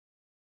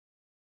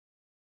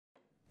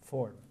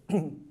before.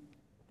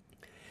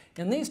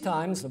 In these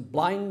times of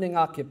blinding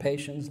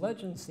occupations,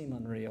 legends seem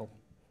unreal.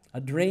 A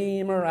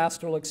dream or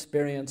astral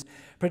experience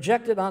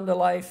projected onto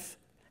life,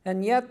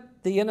 and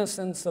yet the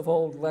innocence of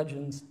old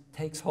legends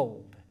takes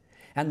hold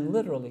and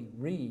literally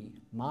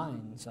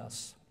reminds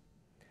us.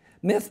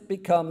 Myth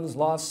becomes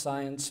lost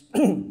science,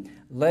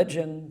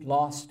 legend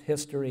lost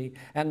history,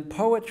 and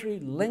poetry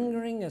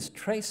lingering as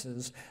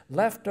traces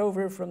left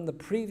over from the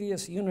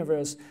previous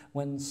universe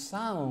when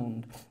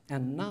sound,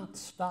 and not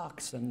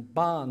stocks and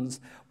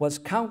bonds, was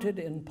counted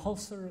in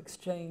pulsar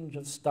exchange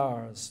of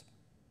stars.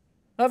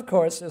 Of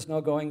course, there's no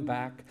going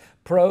back.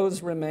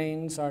 Prose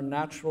remains our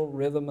natural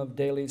rhythm of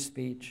daily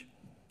speech,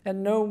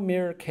 and no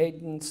mere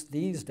cadence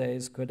these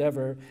days could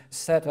ever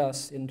set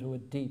us into a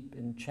deep,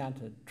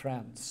 enchanted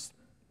trance.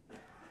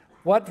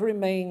 What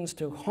remains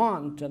to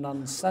haunt and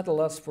unsettle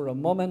us for a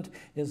moment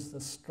is the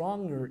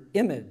stronger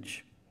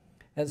image.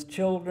 As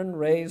children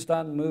raised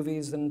on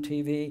movies and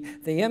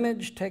TV, the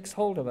image takes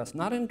hold of us,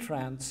 not in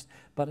trance,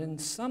 but in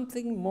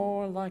something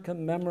more like a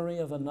memory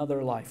of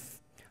another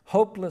life,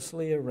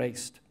 hopelessly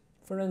erased.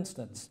 For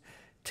instance,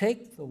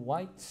 take the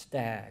white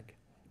stag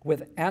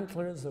with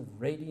antlers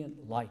of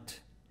radiant light.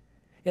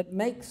 It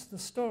makes the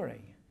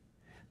story,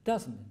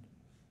 doesn't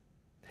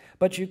it?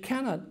 But you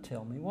cannot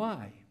tell me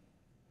why.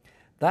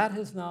 That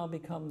has now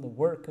become the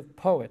work of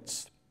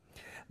poets.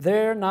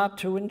 They're not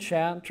to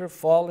enchant or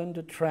fall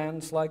into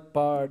trance like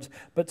bards,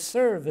 but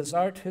serve as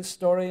art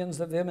historians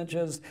of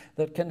images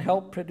that can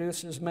help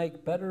producers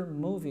make better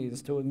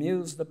movies to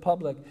amuse the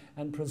public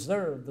and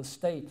preserve the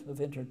state of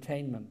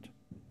entertainment.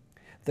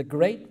 The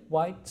great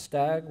white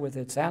stag with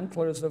its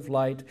antlers of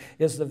light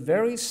is the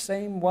very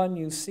same one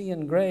you see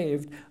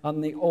engraved on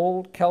the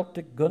old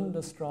Celtic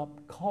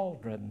Gundestrop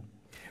cauldron,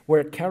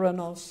 where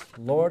Ceranos,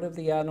 lord of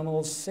the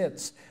animals,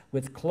 sits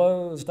with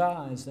closed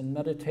eyes in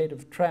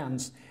meditative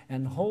trance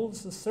and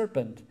holds the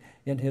serpent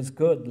in his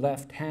good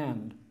left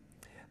hand,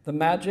 the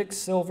magic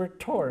silver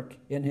torque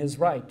in his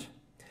right.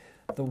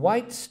 The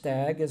white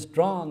stag is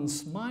drawn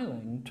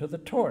smiling to the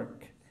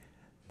torque.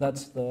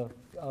 That's the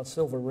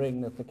silver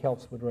ring that the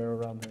Celts would wear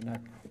around their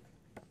neck.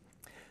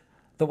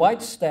 The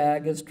white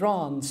stag is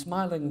drawn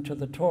smiling to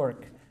the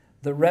torque.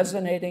 The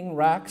resonating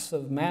racks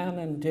of man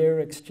and deer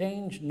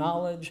exchange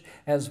knowledge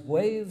as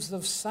waves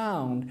of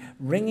sound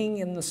ringing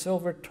in the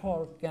silver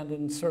torque and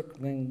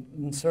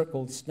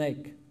encircled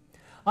snake.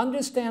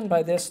 Understand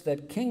by this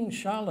that King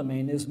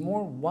Charlemagne is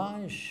more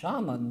wise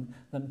shaman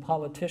than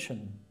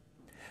politician.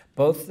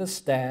 Both the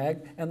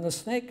stag and the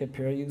snake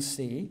appear, you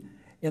see,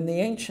 in the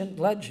ancient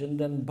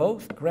legend, and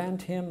both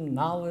grant him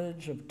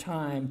knowledge of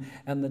time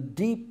and the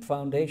deep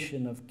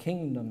foundation of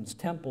kingdoms,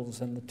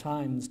 temples, and the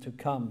times to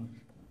come.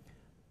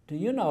 Do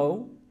you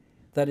know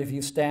that if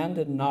you stand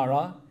in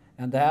Nara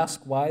and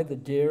ask why the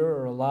deer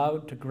are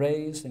allowed to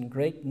graze in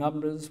great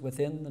numbers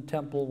within the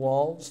temple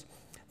walls,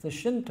 the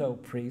Shinto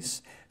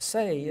priests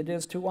say it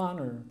is to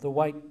honor the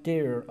white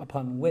deer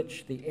upon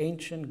which the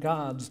ancient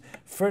gods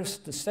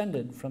first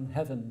descended from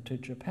heaven to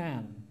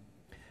Japan?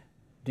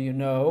 Do you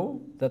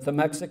know that the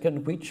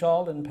Mexican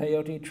Huichol in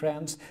peyote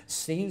trance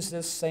sees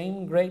this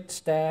same great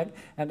stag,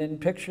 and in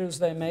pictures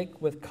they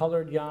make with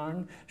colored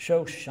yarn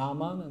show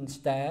shaman and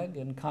stag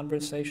in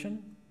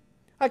conversation?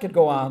 I could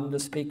go on to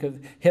speak of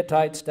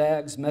Hittite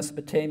stags,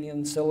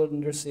 Mesopotamian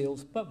cylinder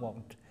seals, but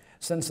won't,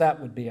 since that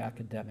would be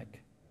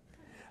academic.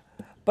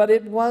 But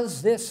it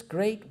was this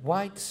great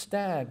white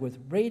stag with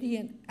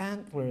radiant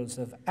antlers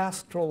of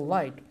astral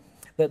light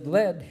that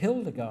led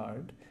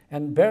Hildegard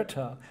and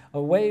Bertha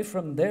away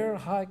from their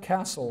high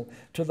castle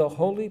to the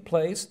holy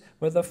place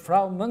where the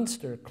Frau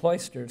Münster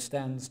cloister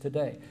stands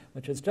today,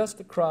 which is just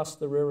across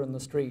the rear in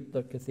the street.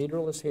 The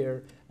cathedral is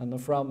here, and the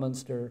Frau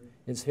Münster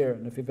is here.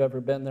 And if you've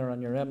ever been there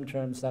on your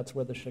M-terms, that's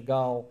where the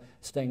Chagall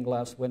stained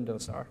glass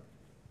windows are.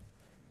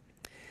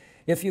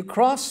 If you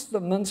cross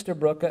the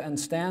Münsterbrücke and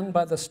stand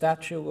by the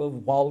statue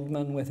of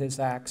Waldman with his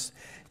axe,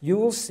 you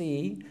will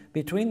see,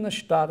 between the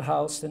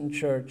Stadthaus and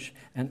church,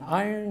 an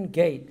iron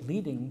gate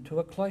leading to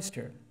a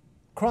cloister.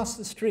 Cross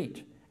the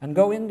street and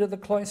go into the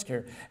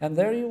cloister, and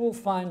there you will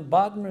find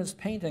Bodmer's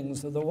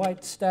paintings of the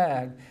white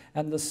stag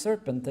and the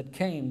serpent that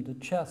came to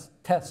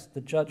test the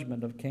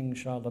judgment of King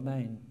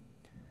Charlemagne.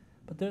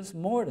 But there's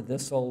more to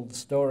this old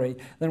story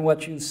than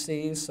what you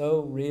see so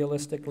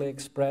realistically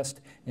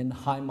expressed in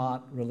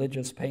Heimat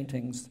religious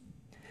paintings.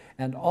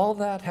 And all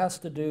that has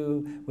to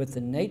do with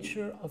the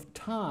nature of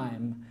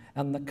time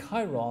and the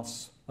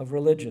kairos of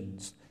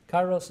religions.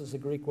 Kairos is a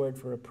Greek word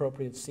for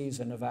appropriate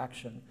season of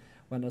action,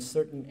 when a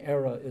certain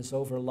era is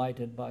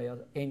overlighted by an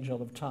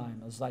angel of time,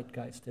 a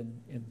Zeitgeist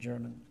in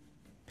German.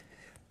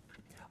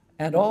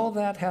 And all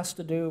that has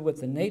to do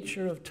with the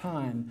nature of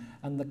time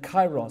and the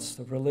kairos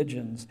of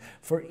religions,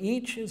 for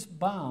each is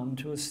bound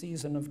to a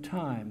season of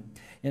time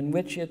in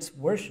which its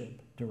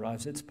worship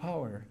derives its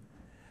power.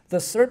 The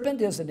serpent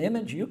is an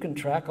image you can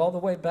track all the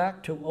way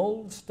back to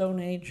old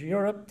Stone Age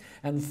Europe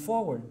and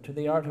forward to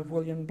the art of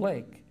William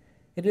Blake.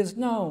 It is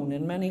known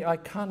in many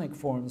iconic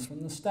forms,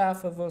 from the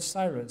staff of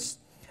Osiris,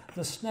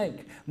 The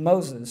snake,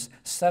 Moses,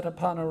 set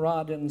upon a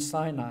rod in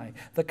Sinai,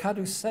 the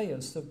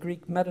caduceus of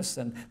Greek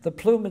medicine, the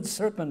plumaged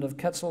serpent of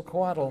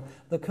Quetzalcoatl,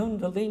 the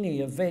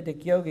kundalini of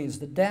Vedic yogis,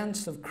 the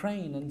dance of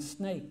crane and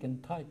snake in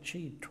Tai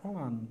Chi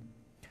Chuan,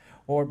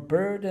 or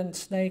bird and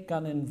snake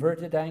on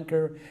inverted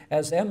anchor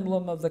as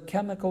emblem of the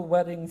chemical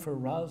wedding for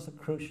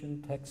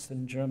Rosicrucian texts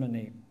in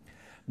Germany.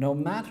 No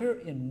matter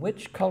in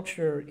which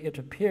culture it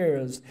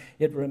appears,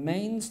 it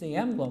remains the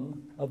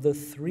emblem of the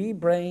three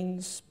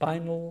brains,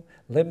 spinal,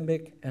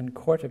 limbic, and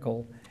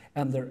cortical,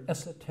 and their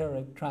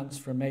esoteric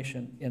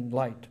transformation in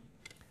light.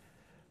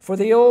 For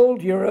the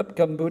old Europe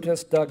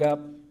Gambutist dug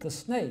up, the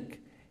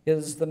snake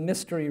is the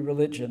mystery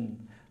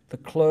religion, the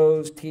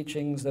closed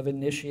teachings of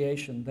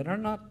initiation that are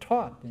not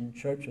taught in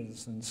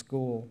churches and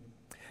school,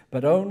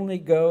 but only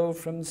go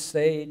from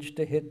sage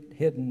to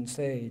hidden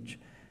sage.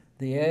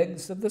 The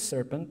eggs of the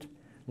serpent,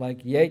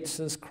 like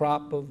Yeats's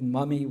crop of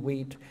mummy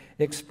wheat,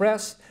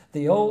 express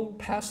the old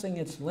passing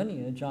its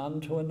lineage on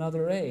to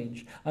another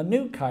age, a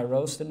new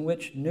kairos in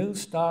which new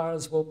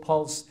stars will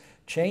pulse,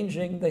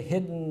 changing the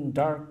hidden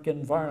dark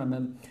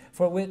environment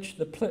for which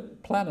the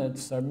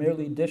planets are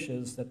merely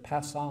dishes that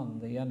pass on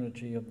the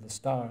energy of the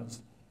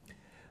stars.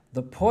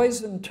 The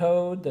poison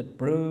toad that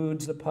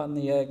broods upon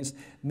the eggs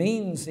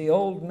means the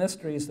old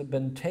mysteries have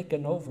been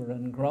taken over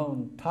and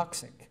grown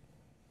toxic,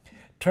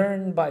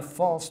 turned by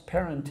false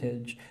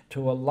parentage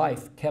to a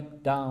life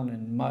kept down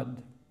in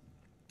mud,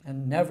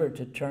 and never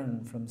to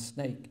turn from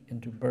snake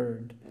into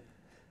bird.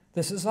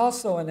 This is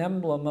also an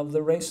emblem of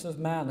the race of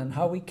man and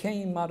how we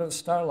came out of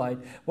starlight,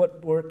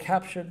 what were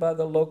captured by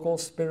the local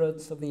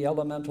spirits of the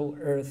elemental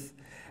earth,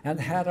 and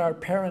had our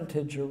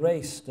parentage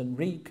erased and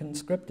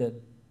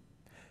reconscripted.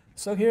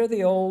 So here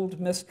the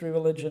old mystery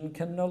religion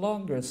can no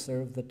longer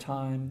serve the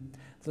time.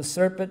 The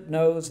serpent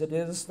knows it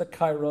is the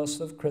kairos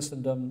of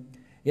Christendom,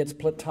 its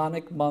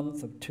Platonic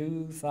month of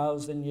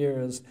 2,000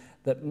 years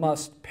that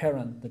must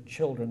parent the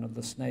children of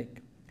the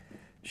snake.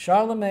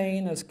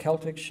 Charlemagne, as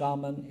Celtic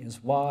shaman,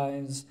 is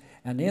wise,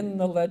 and in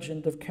the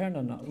legend of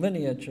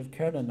lineage of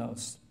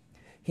Cernanos,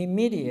 he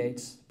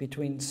mediates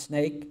between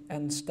snake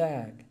and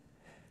stag.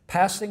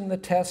 Passing the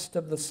test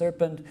of the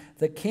serpent,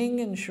 the king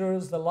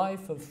ensures the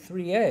life of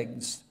three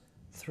eggs,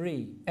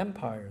 three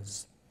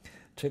empires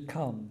to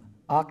come: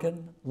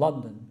 Aachen,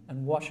 London,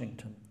 and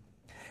Washington.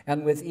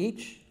 And with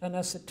each an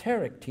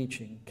esoteric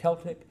teaching,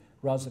 Celtic,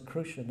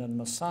 Rosicrucian, and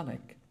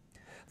Masonic.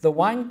 The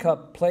wine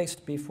cup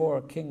placed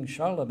before King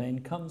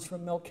Charlemagne comes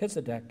from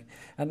Melchizedek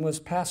and was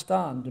passed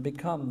on to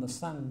become the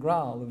Saint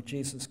Graal of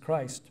Jesus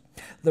Christ.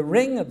 The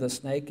ring of the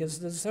snake is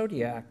the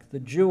zodiac, the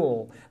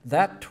jewel,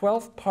 that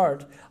 12th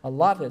part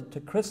allotted to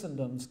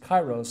Christendom's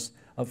kairos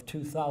of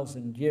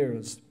 2,000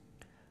 years.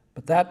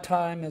 But that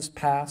time is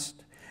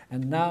past,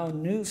 and now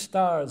new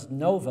stars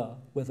nova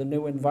with a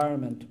new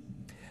environment.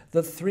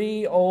 The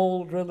three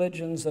old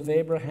religions of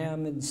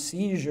Abraham in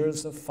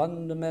seizures of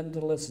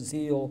fundamentalist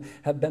zeal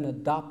have been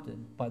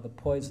adopted by the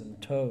poison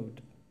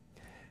toad.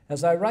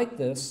 As I write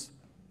this,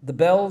 the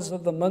bells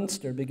of the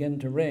Munster begin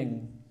to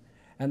ring,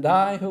 and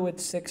I, who at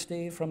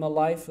 60, from a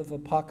life of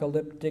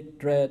apocalyptic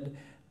dread,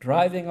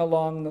 driving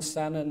along the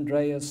San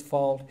Andreas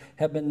fault,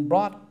 have been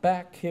brought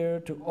back here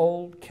to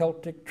old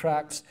Celtic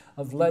tracts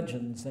of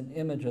legends and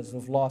images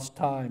of lost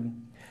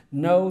time.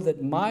 Know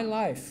that my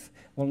life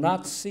will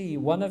not see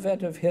one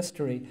event of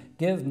history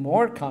give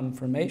more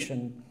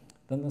confirmation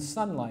than the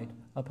sunlight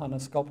upon a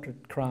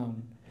sculptured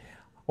crown,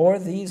 or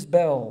these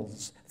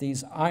bells,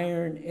 these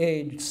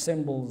iron-aged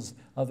symbols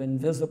of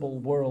invisible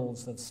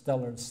worlds of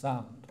stellar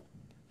sound.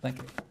 Thank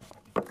you.